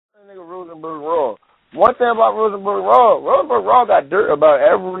Rosenberg Raw. One thing about Rosenberg Raw got dirt about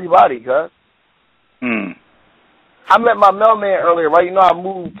everybody, cuz. I met my mailman earlier, right? You know, I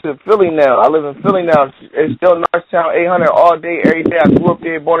moved to Philly now. I live in Philly now. It's still Northtown 800 all day, every day. I grew up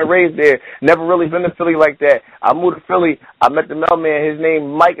there, born and raised there. Never really been to Philly like that. I moved to Philly. I met the mailman. His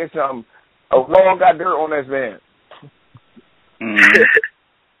name Mike or something. Raw got dirt on this man.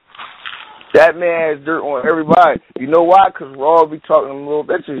 That man has dirt on everybody. You know why? Because Raw be talking to them little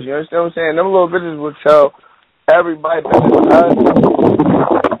bitches. You understand what I'm saying? Them little bitches will tell everybody business.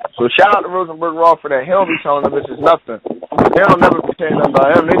 So shout out to Rosenberg Raw for that. He don't be telling them bitches nothing. They don't never be saying nothing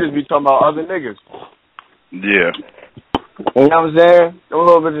about him. They just be talking about other niggas. Yeah. You know what I'm saying? Them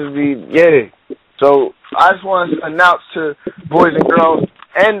little bitches be, yeah. So I just want to announce to boys and girls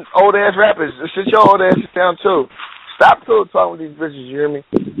and old-ass rappers, sit your old asses down too. Stop pillow talking with these bitches, you hear me?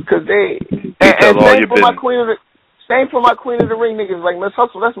 Because they and same for my queen of the ring niggas like Miss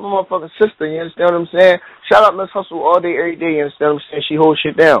Hustle. That's my motherfucking sister. You understand what I'm saying? Shout out Miss Hustle all day, every day. You understand what I'm saying? She holds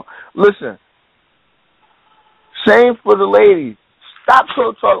shit down. Listen, same for the ladies. Stop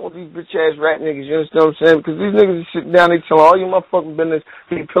pillow talking with these bitch ass rat niggas. You understand what I'm saying? Because these niggas sit down, they tell all your motherfucking business.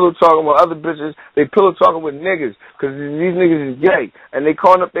 They pillow talking with other bitches. They pillow talking with niggas. Because these niggas is gay. And they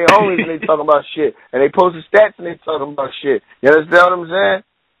calling up their homies and they talking about shit. And they posting stats and they talking about shit. You understand what I'm saying?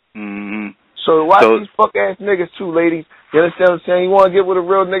 Mm-hmm. So watch these fuck ass niggas too, ladies. You understand what I'm saying? You want to get with a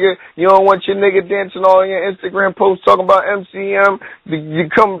real nigga. You don't want your nigga dancing all on your Instagram posts talking about MCM. You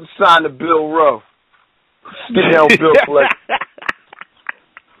come sign the Bill Rowe. Get down Bill Flex.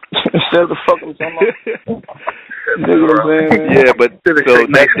 Instead of the fuck I'm talking about. You know what I'm saying? Yeah, but so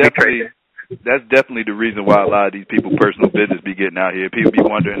that's definitely the reason why a lot of these people personal business be getting out here. People be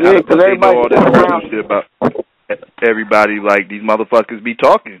wondering how the fuck they know all this personal shit about everybody. Like these motherfuckers be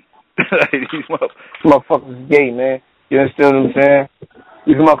talking. These motherfuckers gay, man. You understand what I'm saying?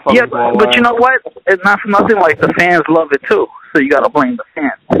 These motherfuckers. Yeah, but you know what? It's not for nothing. Like the fans love it too. So you gotta blame the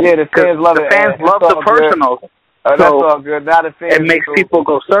fans. Yeah, the fans love it. The fans love the personal. That's all good. Now the fans. It makes people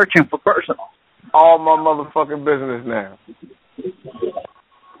go searching for personal. All my motherfucking business now.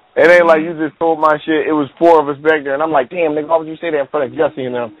 It ain't like you just told my shit. It was 4 of us back there, and I'm like, damn, nigga, why would you say that in front of Jesse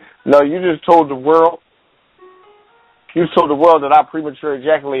and them? No, you just told the world. You told the world that I premature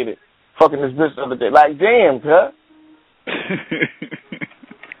ejaculated fucking this bitch the other day. Like, damn, cuz.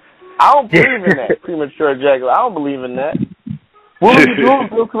 I don't believe in that, premature ejaculate. I don't believe in that. What was you doing,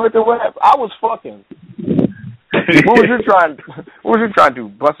 Bill Clinton? What happened? I was fucking. What was you trying to do?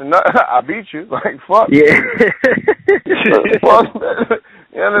 Bust a nut? I beat you. Like, fuck. Yeah. Fuck.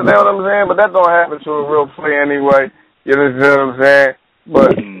 You understand what I'm saying? But that don't happen to a real play anyway. You understand what I'm saying?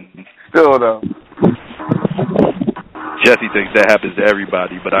 But still, though. Jesse thinks that happens to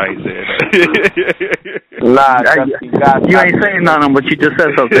everybody, but I ain't saying that. Nah, you ain't saying nothing, but you just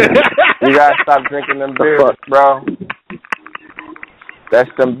said something. You gotta stop drinking them beers, bro.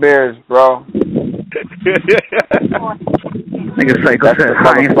 That's them beers, bro. Nigga psycho said,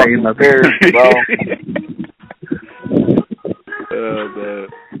 I ain't saying nothing. Beers, bro. Oh, man.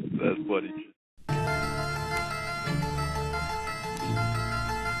 That's funny.